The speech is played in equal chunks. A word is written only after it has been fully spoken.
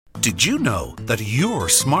Did you know that your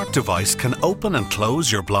smart device can open and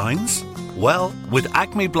close your blinds? Well, with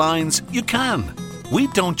Acme Blinds, you can. We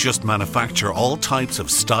don't just manufacture all types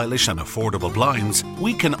of stylish and affordable blinds,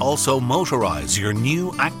 we can also motorize your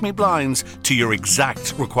new Acme Blinds to your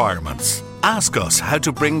exact requirements. Ask us how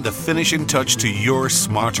to bring the finishing touch to your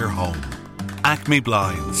smarter home. Acme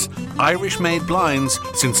Blinds, Irish-made blinds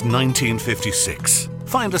since 1956.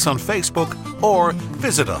 Find us on Facebook or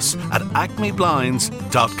visit us at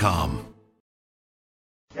acmeblinds.com.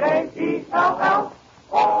 J-E-L-L-O.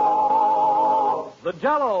 The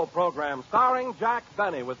Jell-O program starring Jack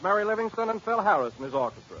Benny with Mary Livingston and Phil Harris and his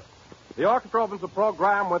orchestra. The orchestra opens the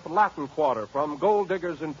program with Latin Quarter from Gold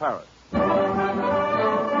Diggers in Paris.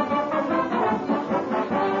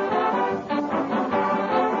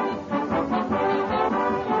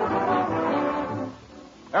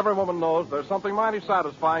 Every woman knows there's something mighty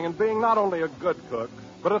satisfying in being not only a good cook,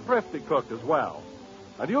 but a thrifty cook as well.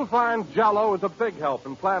 And you'll find Jell-O is a big help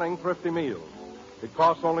in planning thrifty meals. It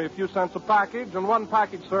costs only a few cents a package, and one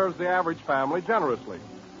package serves the average family generously.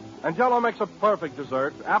 And Jell-O makes a perfect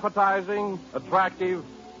dessert, appetizing, attractive,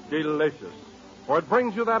 delicious. For it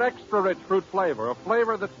brings you that extra rich fruit flavor, a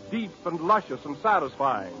flavor that's deep and luscious and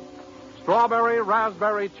satisfying. Strawberry,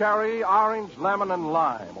 raspberry, cherry, orange, lemon, and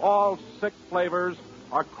lime, all 6 flavors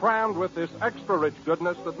are crammed with this extra rich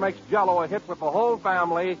goodness that makes Jell-O a hit with the whole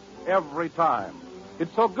family every time.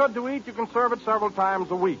 It's so good to eat you can serve it several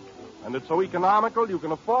times a week. And it's so economical you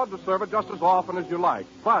can afford to serve it just as often as you like.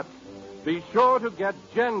 But be sure to get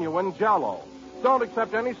genuine Jell-O. Don't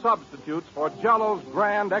accept any substitutes for Jell-O's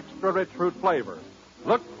grand extra rich fruit flavor.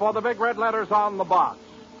 Look for the big red letters on the box.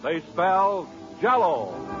 They spell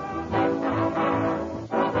Jell-O.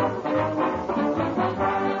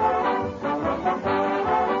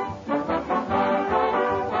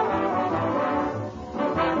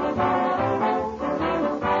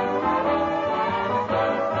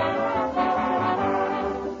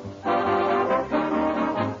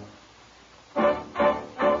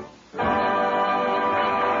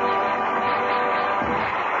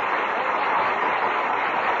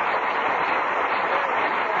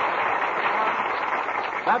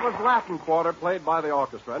 That was Latin Quarter, played by the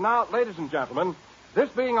orchestra. Now, ladies and gentlemen, this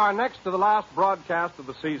being our next to the last broadcast of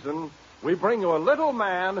the season, we bring you a little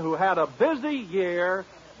man who had a busy year,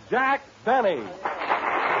 Jack Benny. Thank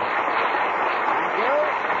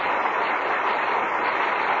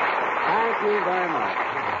you very much.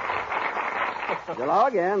 Hello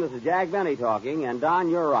again. This is Jack Benny talking, and Don,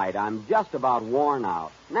 you're right. I'm just about worn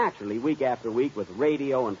out. Naturally, week after week with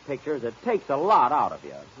radio and pictures, it takes a lot out of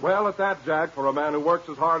you. Well, at that, Jack, for a man who works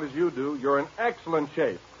as hard as you do, you're in excellent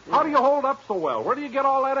shape. How do you hold up so well? Where do you get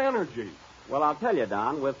all that energy? Well, I'll tell you,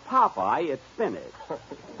 Don, with Popeye, it's spinach.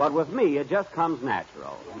 But with me, it just comes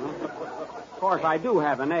natural. Of course, I do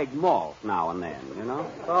have an egg malt now and then, you know.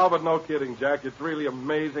 Oh, but no kidding, Jack. It's really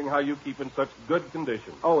amazing how you keep in such good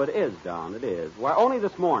condition. Oh, it is, Don, it is. Well, only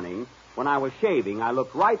this morning, when I was shaving, I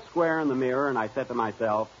looked right square in the mirror and I said to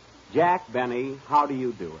myself, Jack Benny, how do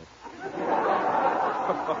you do it?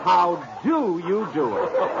 How do you do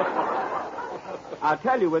it? I'll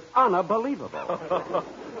tell you, it's unbelievable.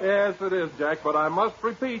 Yes, it is, Jack, but I must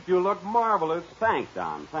repeat, you look marvelous. Thanks,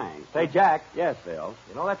 Don, thanks. Say, Jack. Yes, Phil.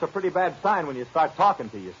 You know, that's a pretty bad sign when you start talking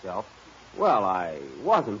to yourself. Well, I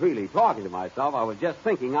wasn't really talking to myself. I was just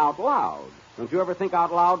thinking out loud. Don't you ever think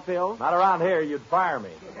out loud, Phil? Not around here, you'd fire me.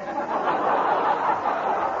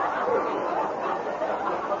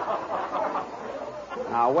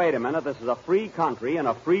 Now, wait a minute. This is a free country and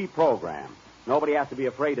a free program. Nobody has to be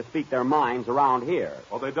afraid to speak their minds around here.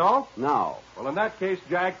 Oh, they don't? No. Well, in that case,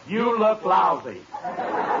 Jack, You look lousy.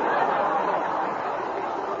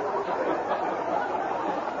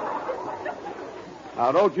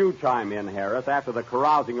 Now, don't you chime in, Harris. After the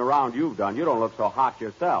carousing around you've done, you don't look so hot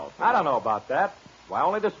yourself. I don't know about that. Why,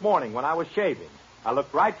 only this morning when I was shaving, I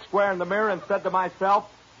looked right square in the mirror and said to myself,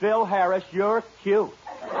 Phil Harris, you're cute.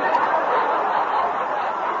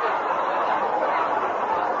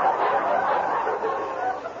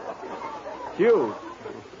 Cute?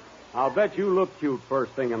 I'll bet you look cute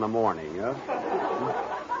first thing in the morning, huh?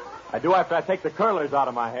 I do after I take the curlers out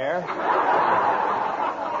of my hair.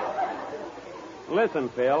 Listen,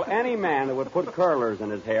 Phil, any man that would put curlers in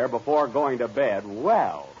his hair before going to bed,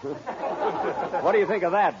 well. What do you think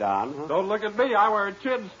of that, Don? Huh? Don't look at me. I wear a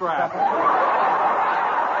chin strap.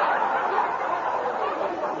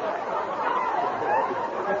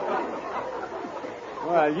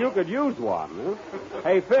 Well, you could use one. Huh?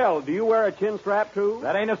 Hey, Phil, do you wear a chin strap, too?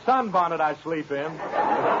 That ain't a sunbonnet I sleep in.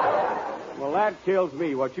 Well, that kills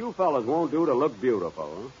me. What you fellas won't do to look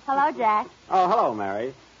beautiful. Huh? Hello, Jack. Oh, hello,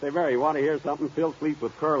 Mary. Say, Mary, you want to hear something? Phil sleeps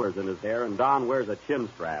with curlers in his hair, and Don wears a chin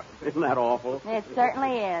strap. Isn't that awful? It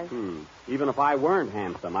certainly is. Even if I weren't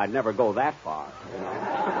handsome, I'd never go that far. You know?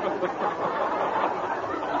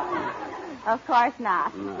 Of course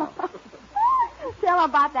not. No. Tell him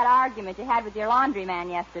about that argument you had with your laundryman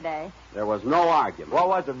yesterday. There was no argument. What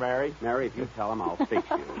was it, Mary? Mary, if you tell him, I'll fix you.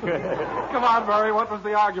 Come on, Murray. What was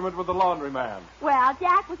the argument with the laundryman? Well,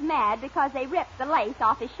 Jack was mad because they ripped the lace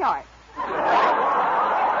off his shorts.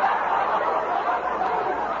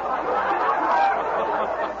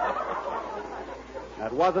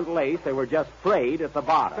 That wasn't lace. They were just frayed at the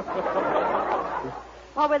bottom.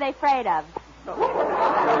 What were they afraid of?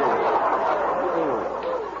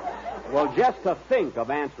 Well, just to think of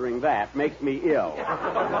answering that makes me ill.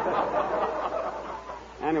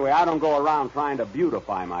 Anyway, I don't go around trying to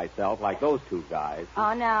beautify myself like those two guys.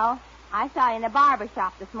 Oh, no. I saw you in the barber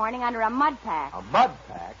shop this morning under a mud pack. A mud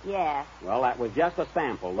pack? Yeah. Well, that was just a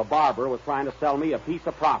sample. The barber was trying to sell me a piece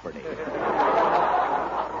of property.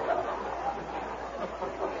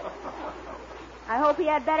 I hope he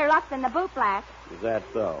had better luck than the bootblack. Is that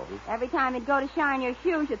so? Every time he'd go to shine your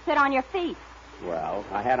shoes, you'd sit on your feet. Well,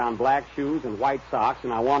 I had on black shoes and white socks,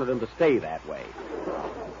 and I wanted them to stay that way.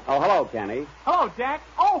 Oh, hello, Kenny. Hello, Jack.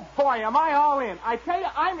 Oh, boy, am I all in. I tell you,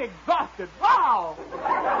 I'm exhausted. Wow!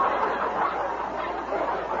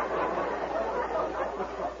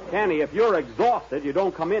 Kenny, if you're exhausted, you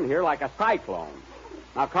don't come in here like a cyclone.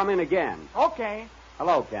 Now come in again. Okay.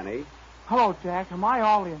 Hello, Kenny. Hello, Jack. Am I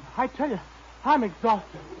all in? I tell you, I'm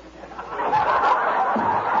exhausted.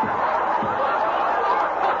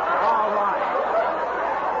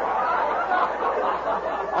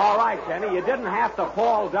 All right, Kenny, you didn't have to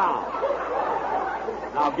fall down.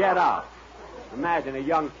 Now get up. Imagine a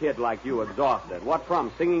young kid like you exhausted. What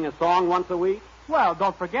from, singing a song once a week? Well,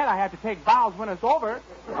 don't forget I have to take bows when it's over.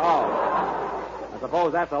 Oh. I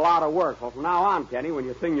suppose that's a lot of work. Well, from now on, Kenny, when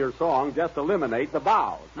you sing your song, just eliminate the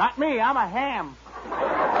bows. Not me. I'm a ham.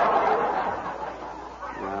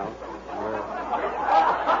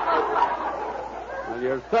 Well,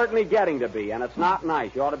 you're certainly getting to be, and it's not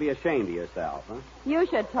nice. You ought to be ashamed of yourself, huh? You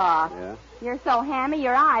should talk. Yeah? You're so hammy,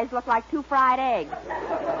 your eyes look like 2 fried eggs.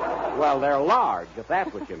 Well, they're large, if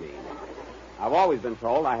that's what you mean. I've always been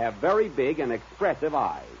told I have very big and expressive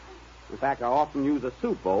eyes. In fact, I often use a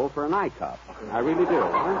soup bowl for an eye cup. I really do.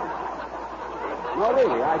 Huh? No,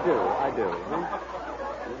 really, I do. Huh?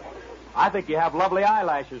 I think you have lovely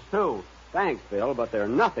eyelashes, too. Thanks, Phil, but they're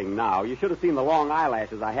nothing now. You should have seen the long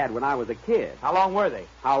eyelashes I had when I was a kid. How long were they?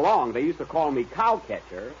 How long? They used to call me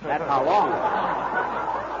Cowcatcher. That's how long.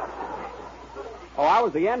 Oh, I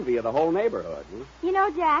was the envy of the whole neighborhood. You know,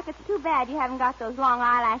 Jack, it's too bad you haven't got those long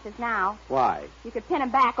eyelashes now. Why? You could pin them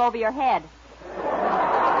back over your head.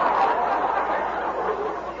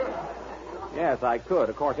 Yes, I could.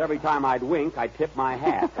 Of course, every time I'd wink, I'd tip my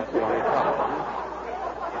hat. That's the only trouble.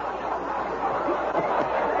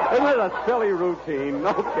 Isn't it a silly routine?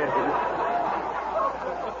 No kidding.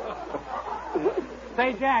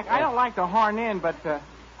 Say, Jack, I don't like to horn in, but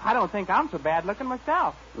I don't think I'm so bad looking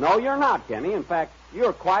myself. No, you're not, Kenny. In fact,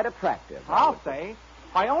 you're quite attractive. I'll say.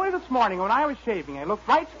 Why, only this morning when I was shaving, I looked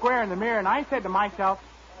right square in the mirror and I said to myself,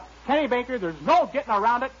 Kenny Baker, there's no getting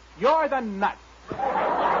around it. You're the nut.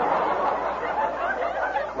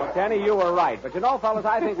 Well, Kenny, you were right. But you know, fellas,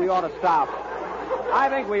 I think we ought to stop. I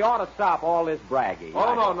think we ought to stop all this bragging.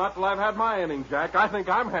 Oh, no, not till I've had my inning, Jack. I think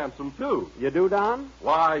I'm handsome, too. You do, Don?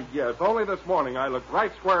 Why, yes. Only this morning I looked right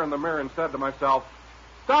square in the mirror and said to myself,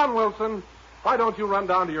 Don Wilson, why don't you run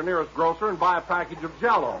down to your nearest grocer and buy a package of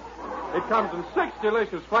Jell-O? It comes in 6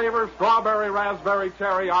 delicious flavors, strawberry, raspberry,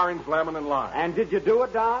 cherry, orange, lemon, and lime. And did you do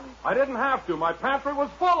it, Don? I didn't have to. My pantry was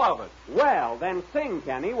full of it. Well, then sing,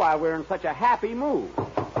 Kenny, while we're in such a happy mood.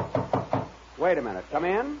 Wait a minute. Come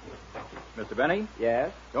in. Mr. Benny, Yes?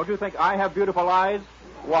 don't you think I have beautiful eyes?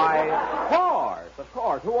 Why, of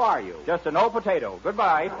course. Who are you? Just an old potato.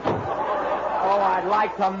 Goodbye. Oh, I'd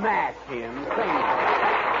like to match him. Sing.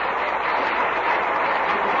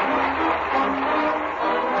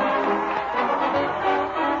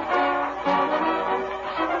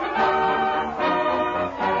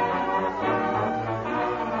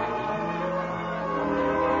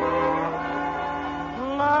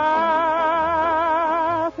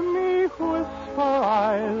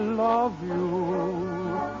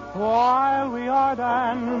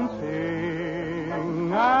 Dancing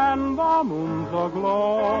and the moon's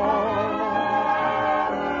aglow.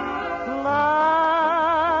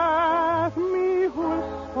 Let me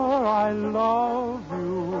whisper I love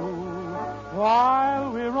you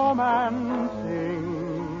while we're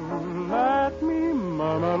romancing. Let me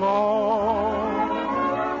murmur low.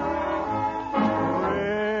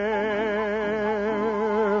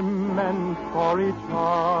 for each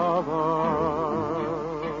other.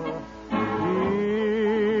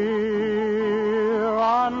 Here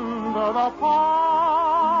under the palms,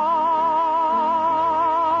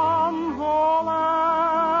 oh,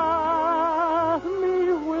 let me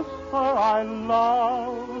whisper I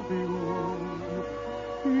love you.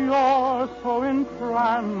 You're so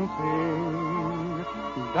entrancing,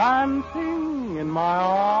 dancing in my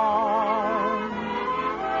arms.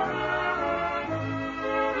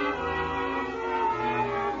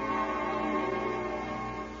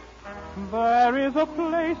 There is a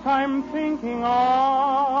place I'm thinking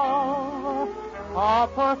of, a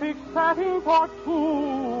perfect setting for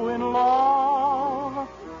two in love.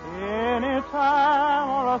 In its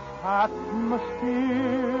amorous atmosphere,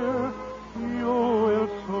 you will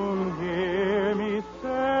soon hear me say,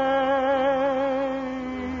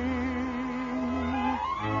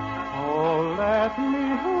 oh, let me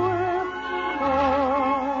whisper,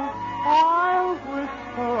 I'll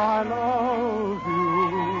whisper I love you,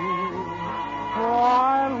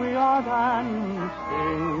 while we are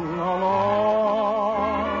dancing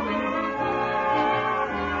along.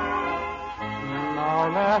 Now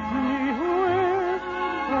let me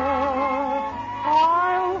whisper,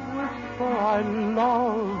 I'll whisper I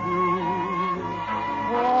love you,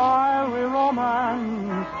 while we're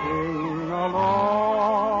romancing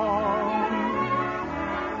along.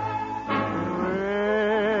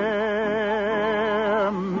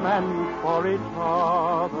 We're meant for each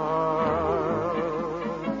other.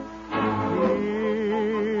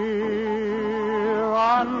 Here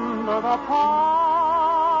under the palms,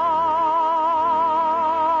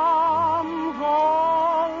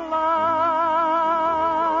 oh,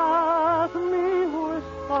 let me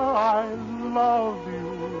whisper I love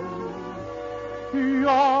you.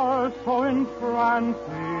 You're so entrancing,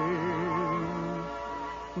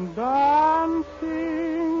 dancing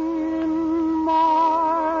in my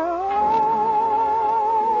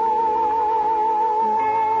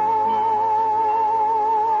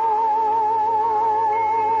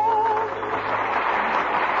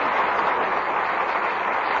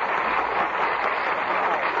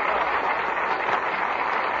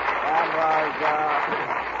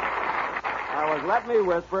That was Let Me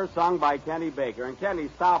Whisper, sung by Kenny Baker. And Kenny,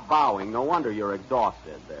 stop bowing. No wonder you're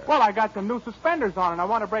exhausted there. Well, I got some new suspenders on, and I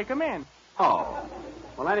want to break them in. Oh.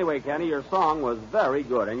 Well, anyway, Kenny, your song was very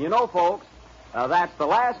good. And you know, folks, that's the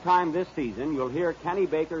last time this season you'll hear Kenny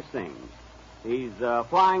Baker sing. He's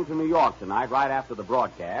flying to New York tonight right after the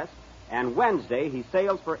broadcast. And Wednesday he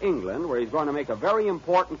sails for England, where he's going to make a very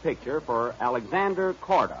important picture for Alexander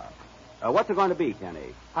Korda. What's it going to be,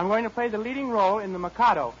 Kenny? I'm going to play the leading role in The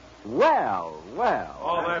Mikado. Well.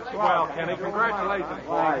 Oh, that's swell, Kenny. Congratulations.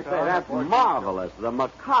 Well, I say, that's marvelous. The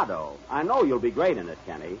Mikado. I know you'll be great in it,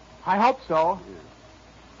 Kenny. I hope so. Yeah.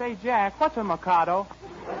 Say, Jack, what's a Mikado?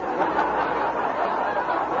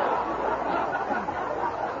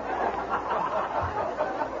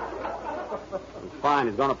 It's fine.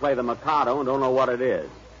 He's going to play the Mikado and don't know what it is.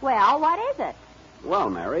 Well, what is it?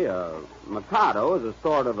 Well, Mary, Mikado is a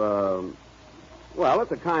sort of a... Well,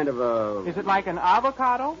 it's a kind of a... Is it like an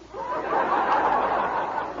avocado?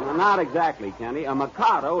 Well, not exactly, Kenny. A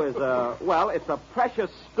Mikado is a... Well, it's a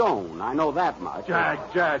precious stone. I know that much.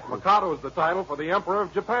 Jack, Mikado is the title for the Emperor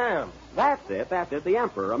of Japan. That's it. The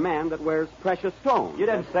Emperor, a man that wears precious stones. You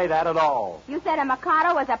didn't say that at all. You said a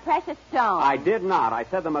Mikado was a precious stone. I did not. I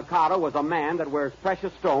said the Mikado was a man that wears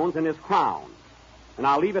precious stones in his crown. And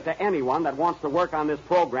I'll leave it to anyone that wants to work on this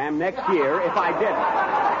program next year if I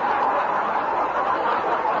didn't.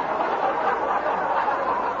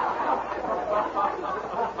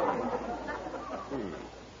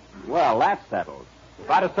 Well, that's settled. If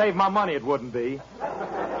I'd have saved my money, it wouldn't be.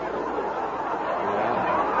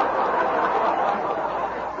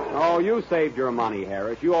 Oh, you saved your money,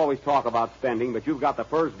 Harris. You always talk about spending, but you've got the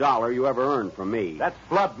first dollar you ever earned from me. That's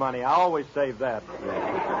blood money. I always save that.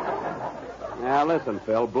 Now, listen,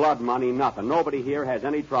 Phil, blood money, nothing. Nobody here has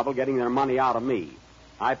any trouble getting their money out of me.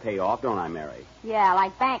 I pay off, don't I, Mary? Yeah,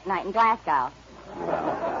 like bank night in Glasgow.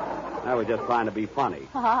 Well, I was just trying to be funny.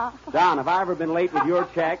 Don, have I ever been late with your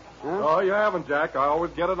check? Huh? Oh, you haven't, Jack. I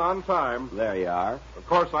always get it on time. There you are. Of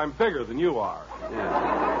course, I'm bigger than you are.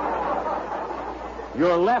 Yeah.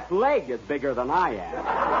 Your left leg is bigger than I am.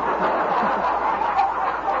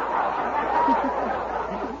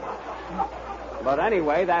 But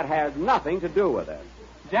anyway, that has nothing to do with it.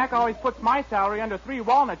 Jack always puts my salary under 3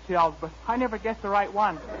 walnut shells, but I never guess the right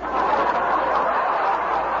one.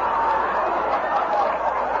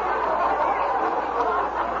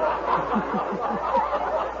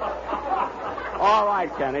 All right,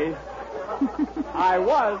 Kenny. I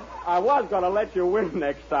was I was going to let you win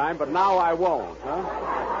next time, but now I won't, huh?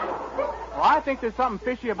 Well, I think there's something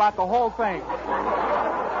fishy about the whole thing.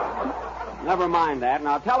 Never mind that.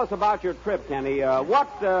 Now, tell us about your trip, Kenny.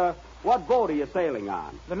 What boat are you sailing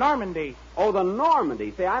on? The Normandy. Oh, the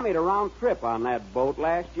Normandy. See, I made a round trip on that boat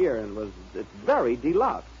last year, and it's very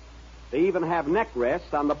deluxe. They even have neck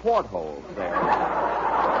rests on the portholes there.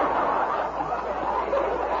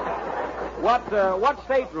 What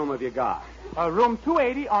stateroom have you got? Room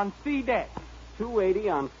 280 on C deck. 280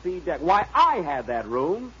 on C deck. Why, I had that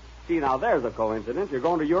room. See, now there's a coincidence. You're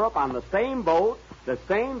going to Europe on the same boat, the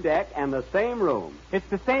same deck, and the same room. It's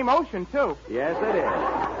the same ocean, too. Yes, it is.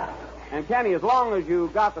 And, Kenny, as long as you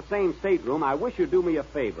got the same stateroom, I wish you'd do me a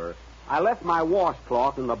favor. I left my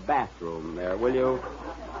washcloth in the bathroom there. Will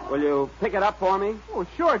you pick it up for me? Oh,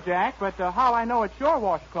 sure, Jack, but how'll I know it's your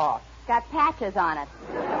washcloth? Got patches on it.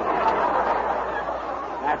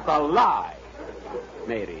 That's a lie,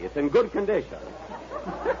 matey. It's in good condition.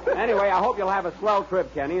 Anyway, I hope you'll have a swell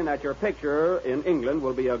trip, Kenny, and that your picture in England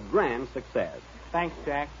will be a grand success. Thanks,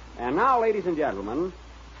 Jack. And now, ladies and gentlemen,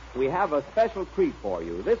 we have a special treat for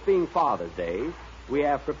you. This being Father's Day, we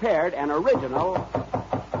have prepared an original...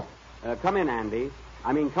 come in, Andy.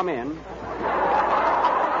 Come in.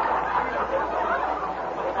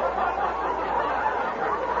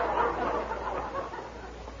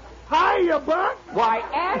 Hiya, Buck. Why,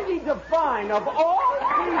 Andy Devine, of all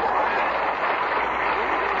people...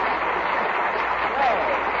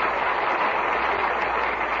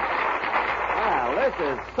 Well, this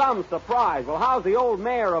is some surprise. Well, how's the old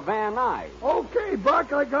mayor of Van Nuys? Okay,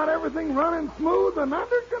 Buck, I got everything running smooth and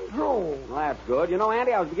under control. Well, that's good. You know,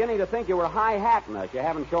 Andy, I was beginning to think you were high-hatting us. You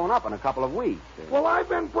haven't shown up in a couple of weeks. Well, I've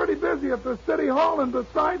been pretty busy at the city hall, and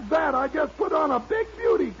besides that, I just put on a big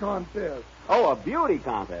beauty contest. Oh, a beauty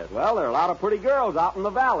contest. Well, there are a lot of pretty girls out in the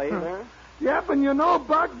valley there. Yep, and you know,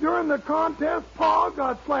 Buck, during the contest, Pa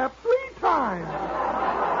got slapped 3 times.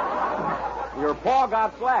 Your pa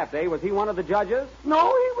got slapped, eh? Was he one of the judges? No,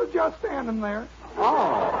 he was just standing there.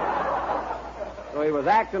 Oh. So he was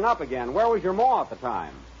acting up again. Where was your ma at the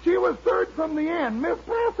time? She was third from the end, Miss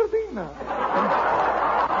Pasadena.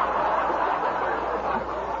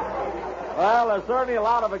 Well, there's certainly a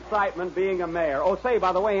lot of excitement being a mayor. Oh, say,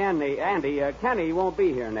 by the way, Andy, Kenny won't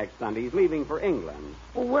be here next Sunday. He's leaving for England.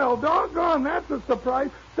 Well, doggone, that's a surprise.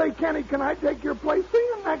 Say, Kenny, can I take your place? See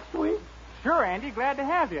you next week. Sure, Andy. Glad to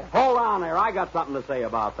have you. Hold on there. I got something to say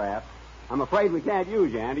about that. I'm afraid we can't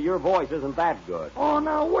use you, Andy. Your voice isn't that good. Oh,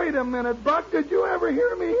 now, wait a minute, Buck. Did you ever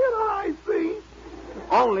hear me hit a high C?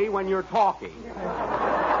 Only when you're talking.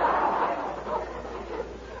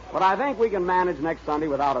 But I think we can manage next Sunday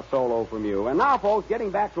without a solo from you. And now, folks, getting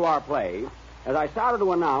back to our play, as I started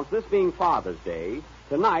to announce, this being Father's Day,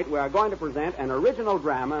 tonight we are going to present an original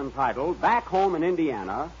drama entitled Back Home in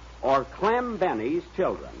Indiana, or Clem Benny's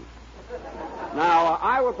Children. Now,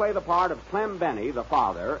 I will play the part of Clem Benny, the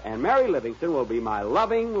father, and Mary Livingston will be my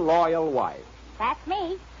loving, loyal wife. That's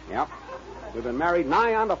me. Yep. We've been married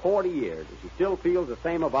nigh on to 40 years, and she still feels the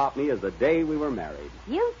same about me as the day we were married.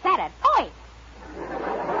 You said it. Oi!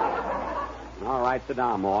 All right, sit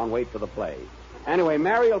down, Ma, and wait for the play. Anyway,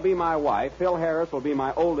 Mary will be my wife, Phil Harris will be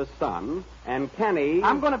my oldest son, and Kenny...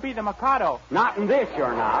 I'm going to be the Mikado. Not in this,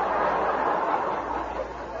 you're not.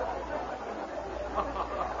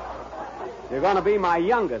 You're going to be my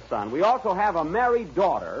youngest son. We also have a married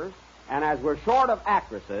daughter, and as we're short of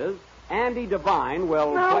actresses, Andy Devine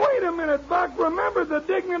will... Now, wait a minute, Buck. Remember the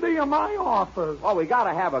dignity of my office. Well, we got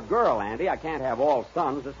to have a girl, Andy. I can't have all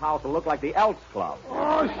sons. This house will look like the Elks Club.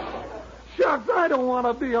 Oh, shucks, I don't want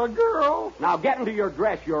to be a girl. Now, get into your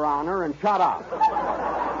dress, Your Honor, and shut up.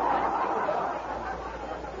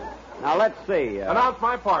 Now, let's see. Announce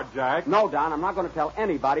my part, Jack. No, Don, I'm not going to tell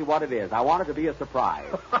anybody what it is. I want it to be a surprise.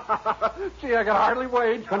 Gee, I can hardly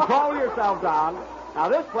wait. Control yourself, Don. Now,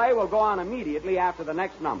 this play will go on immediately after the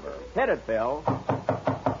next number. Hit it, Phil.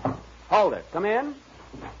 Hold it. Come in.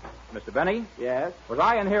 Mr. Benny? Yes? Was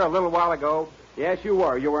I in here a little while ago? Yes, you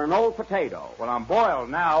were. You were an old potato. Well, I'm boiled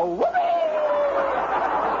now.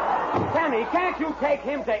 Kenny, can't you take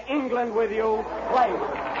him to England with you? Play with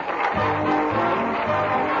him.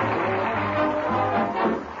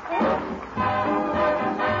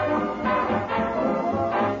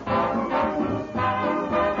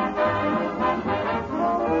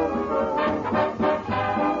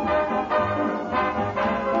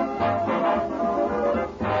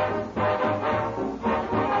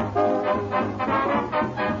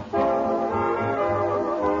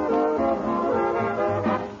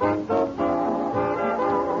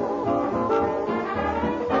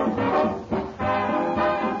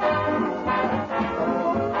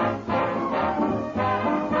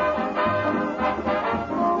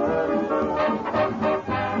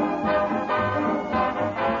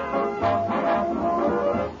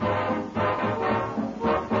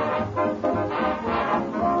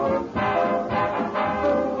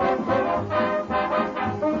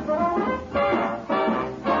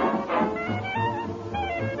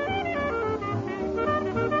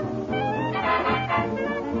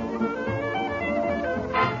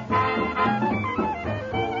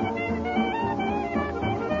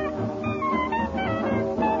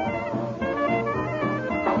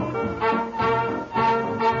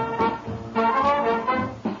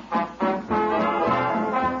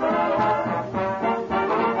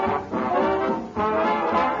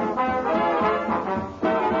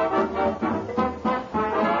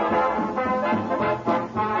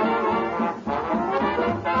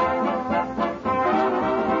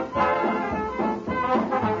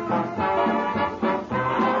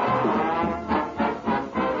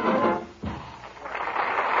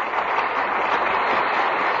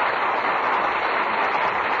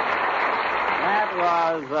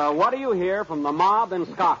 What do you hear from the mob in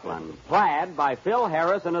Scotland? Plaid by Phil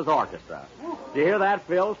Harris and his orchestra. Did you hear that,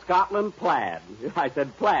 Phil? Scotland Plaid. I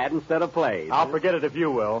said plaid instead of played. I'll forget it if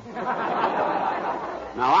you will.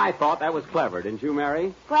 Now, I thought that was clever, didn't you,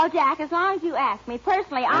 Mary? Well, Jack, as long as you ask me,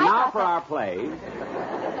 personally, And I now thought for that... our play,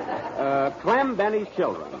 Clem Benny's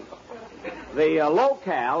Children. The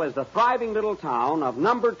locale is the thriving little town of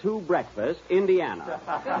Number 2 Breakfast, Indiana.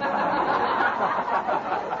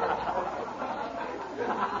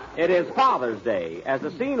 It is Father's Day. As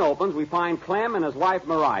the scene opens, we find Clem and his wife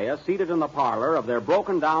Mariah seated in the parlor of their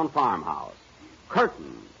broken-down farmhouse.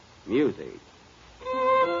 Curtain music.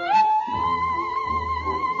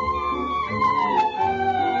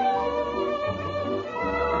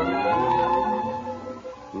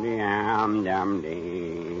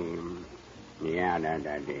 Dum-dum-dim.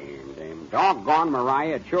 Yeah-da-da-dim-dim. Doggone,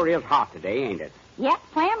 Mariah, it sure is hot today, ain't it? Yep,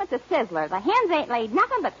 Clem, it's a sizzler. The hens ain't laid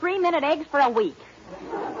nothing but 3-minute eggs for a week.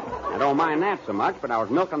 I don't mind that so much, but I was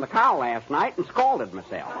milking the cow last night and scalded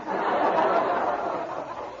myself.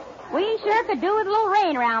 We sure could do with a little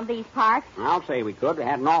rain around these parts. I'll say we could. We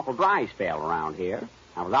had an awful dry spell around here.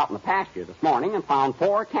 I was out in the pasture this morning and found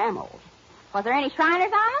 4 camels. Was there any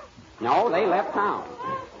Shriners on them? No, they left town.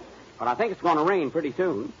 But I think it's going to rain pretty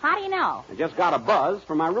soon. How do you know? I just got a buzz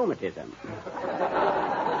from my rheumatism.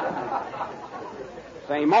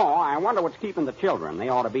 Say, Ma, I wonder what's keeping the children. They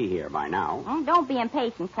ought to be here by now. Oh, don't be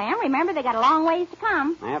impatient, Clem. Remember, they got a long ways to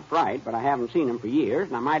come. That's right, but I haven't seen them for years,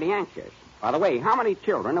 and I'm mighty anxious. By the way, how many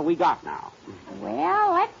children have we got now?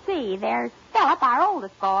 Well, let's see. There's Philip, our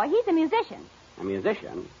oldest boy. He's a musician. A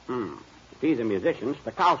musician? If he's a musician,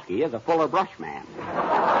 Stokowski is a Fuller Brush man.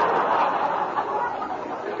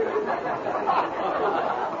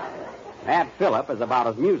 That Philip is about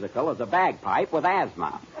as musical as a bagpipe with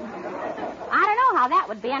asthma. I don't know how that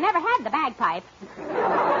would be. I never had the bagpipe.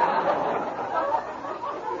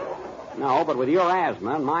 No, but with your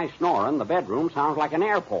asthma and my snoring, the bedroom sounds like an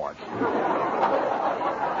airport.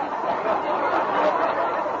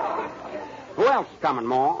 Who else is coming,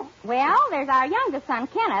 Ma? Well, there's our youngest son,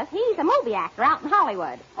 Kenneth. He's a movie actor out in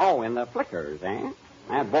Hollywood. Oh, in the flickers, eh?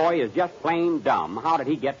 That boy is just plain dumb. How did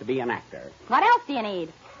he get to be an actor? What else do you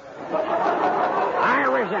need? I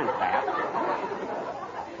resent that.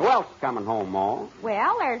 Who else is coming home, Ma?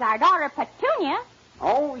 Well, there's our daughter, Petunia.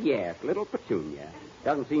 Oh, yes, little Petunia.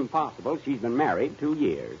 Doesn't seem possible. She's been married 2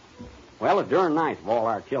 years. Well, it's darn nice of all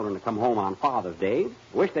our children to come home on Father's Day.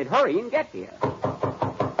 Wish they'd hurry and get here.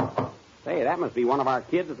 Say, that must be one of our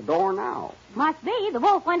kids at the door now. Must be. The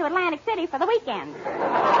wolf went to Atlantic City for the weekend.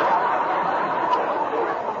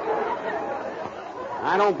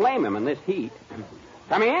 I don't blame him in this heat.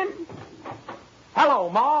 Come in. Hello,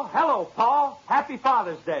 Ma. Hello, Pa. Happy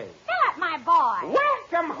Father's Day. Philip, my boy.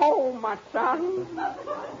 Welcome home, my son.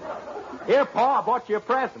 Here, Pa, I bought you a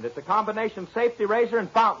present. It's a combination safety razor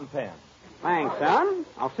and fountain pen. Thanks, son.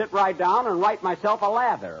 I'll sit right down and write myself a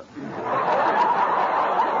lather.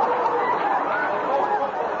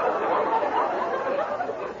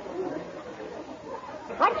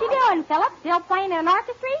 What you doing, Philip? Still playing in an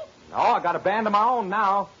orchestra? No, I got a band of my own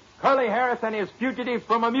now. Curly Harris and his Fugitives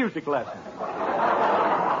from a Music Lesson.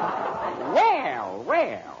 Well.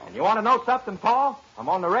 And you want to know something, Pa? I'm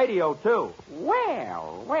on the radio, too.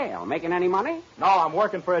 Well. Making any money? No, I'm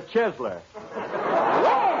working for a chiseler.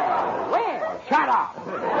 Well. Shut up.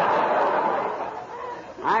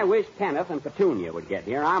 I wish Kenneth and Petunia would get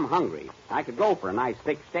here. I'm hungry. I could go for a nice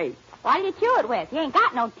thick steak. What do you chew it with? You ain't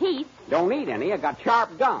got no teeth. Don't need any. I got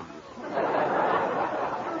sharp gums.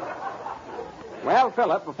 Well,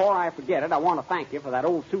 Philip, before I forget it, I want to thank you for that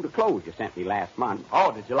old suit of clothes you sent me last month.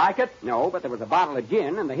 Oh, did you like it? No, but there was a bottle of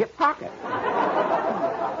gin in the hip pocket.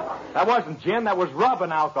 That wasn't gin. That was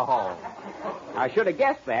rubbing alcohol. I should have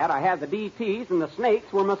guessed that. I had the DTs and the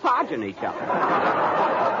snakes were massaging each other.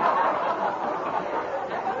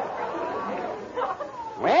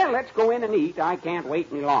 Well, let's go in and eat. I can't wait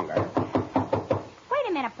any longer. Wait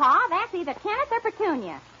a minute, Pa. That's either Kenneth or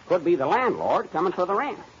Petunia. Could be the landlord coming for the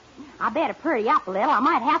rent. I better hurry up a little. I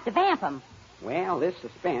might have to vamp him. Well, this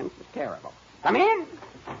suspense is terrible. Come in.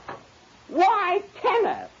 Why,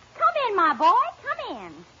 Kenneth. Come in, my boy. Come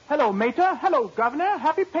in. Hello, Mater. Hello, Governor.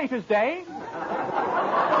 Happy Pater's Day.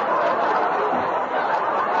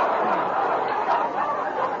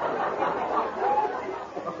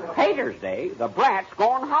 Pater's Day? The brat's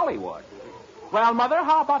going Hollywood. Well, Mother,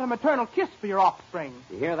 how about a maternal kiss for your offspring?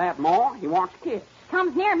 You hear that, Ma? He wants to kiss.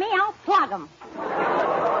 Comes near me, I'll plug him.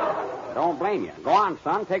 I don't blame you. Go on,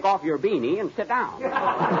 son. Take off your beanie and sit down.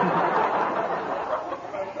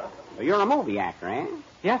 So you're a movie actor, eh?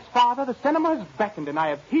 Yes, Father, the cinema has beckoned, and I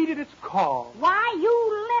have heeded its call. Why, you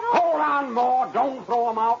little? Hold on, Ma. Don't throw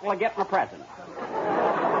 'em out till I get my present.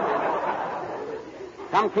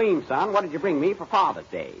 Come clean, son. What did you bring me for Father's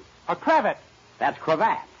Day? A cravat. That's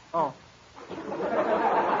cravat. Oh.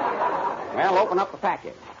 Well, open up the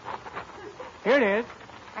package. Here it is.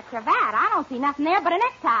 A cravat? I don't see nothing there but a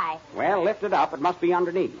necktie. Well, lift it up. It must be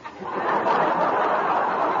underneath.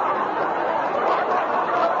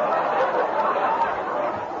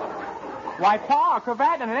 Why, Pa, a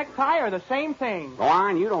cravat and a necktie are the same thing. Go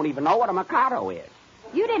on. You don't even know what a Mikado is.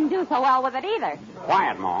 You didn't do so well with it either.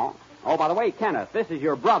 Quiet, Ma. Oh, by the way, Kenneth, this is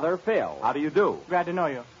your brother, Phil. How do you do? Glad to know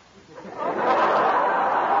you.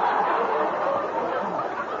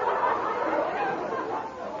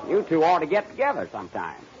 You two ought to get together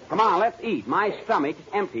sometime. Come on, let's eat. My stomach's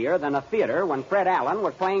emptier than a theater when Fred Allen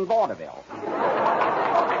was playing vaudeville.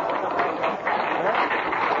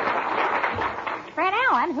 Fred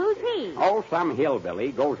Allen, who's he? Oh, some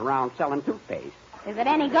hillbilly goes around selling toothpaste. Is it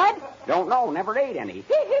any good? Don't know, never ate any.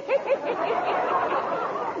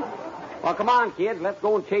 Well, come on, kids. Let's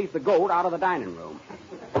go and chase the goat out of the dining room.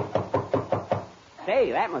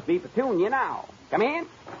 Say, that must be Petunia now. Come in.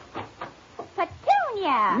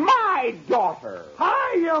 Petunia! My daughter.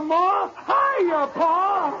 Hiya, Ma. Hiya,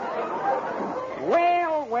 Pa.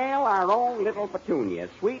 Well, our own little Petunia,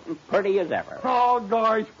 sweet and pretty as ever. Oh,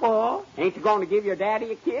 gosh, Pa. Ain't you going to give your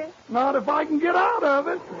daddy a kiss? Not if I can get out of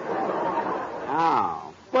it.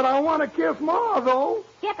 Oh. But I want to kiss Ma, though.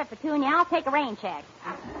 Skip it, Petunia. I'll take a rain check.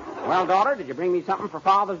 Well, daughter, did you bring me something for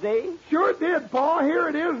Father's Day? Sure did, Pa. Here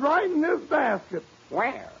it is right in this basket.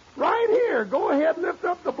 Where? Right here. Go ahead, lift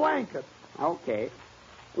up the blanket. Okay.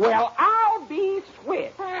 Well, I'll be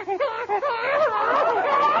switched. Well, what do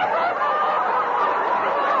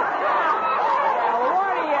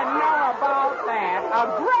you know about that? A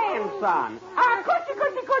grandson. Coochie,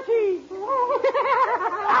 coochie, coochie.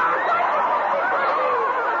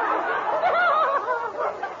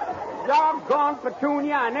 Doggone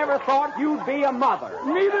Petunia, I never thought you'd be a mother.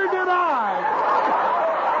 Neither did I.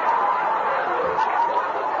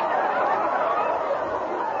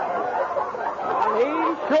 He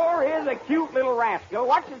sure is a cute little rascal.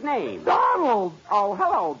 What's his name? Donald. Oh,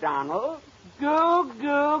 hello, Donald. Goo,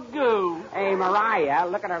 goo, goo. Hey, Mariah,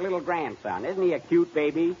 look at our little grandson. Isn't he a cute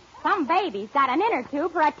baby? Some baby's got an inner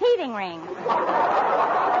tube for a teething ring.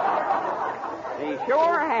 He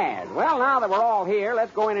sure has. Well, now that we're all here,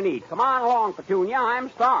 let's go in and eat. Come on along, Petunia. I'm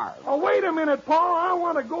starved. Oh, wait a minute, Pa. I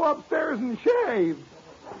want to go upstairs and shave.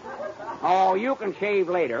 Oh, you can shave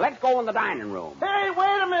later. Let's go in the dining room. Hey,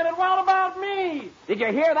 wait a minute. What about me? Did you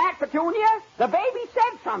hear that, Petunia? The baby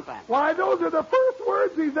said something. Why, those are the first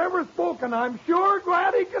words he's ever spoken. I'm sure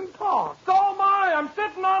glad he can talk. So am I. I'm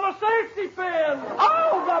sitting on a safety pin.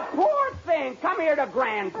 Oh, the poor thing. Come here to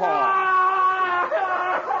Grandpa.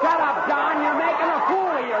 Shut up, John. You're making a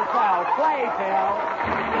fool of yourself. Play, Phil.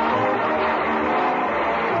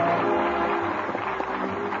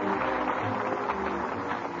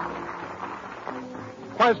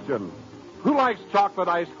 Question. Who likes chocolate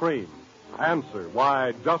ice cream? Answer.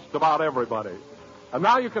 Why, just about everybody. And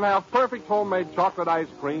now you can have perfect homemade chocolate ice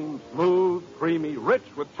cream, smooth, creamy, rich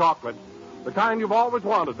with chocolate, the kind you've always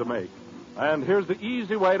wanted to make. And here's the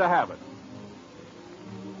easy way to have it.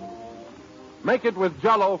 Make it with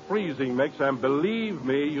Jell-O freezing mix, and believe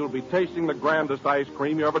me, you'll be tasting the grandest ice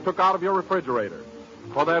cream you ever took out of your refrigerator.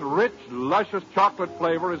 For that rich, luscious chocolate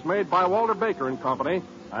flavor is made by Walter Baker and Company,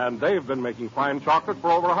 and they've been making fine chocolate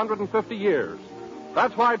for over 150 years.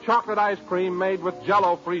 That's why chocolate ice cream made with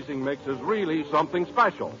Jell-O freezing mix is really something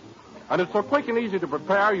special. And it's so quick and easy to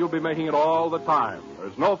prepare, you'll be making it all the time.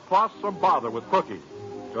 There's no fuss or bother with cooking.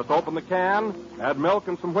 Just open the can, add milk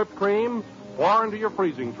and some whipped cream, pour into your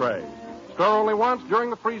freezing tray. Stir only once during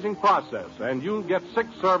the freezing process, and you'll get 6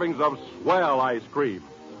 servings of swell ice cream.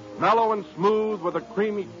 Mellow and smooth with a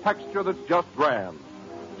creamy texture that's just grand.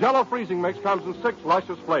 Jell-O freezing mix comes in 6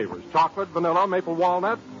 luscious flavors: chocolate, vanilla, maple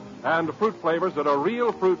walnut, and fruit flavors that are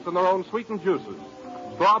real fruits in their own sweetened juices: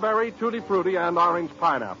 strawberry, tutti frutti, and orange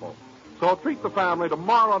pineapple. So treat the family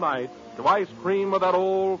tomorrow night to ice cream with that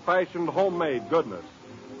old-fashioned homemade goodness.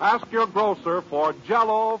 Ask your grocer for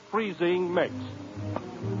Jell-O freezing mix.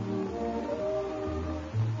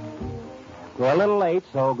 We're a little late,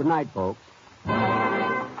 so good night, folks.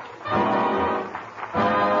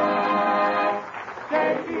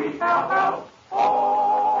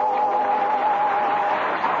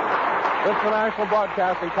 This is the National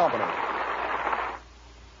Broadcasting Company.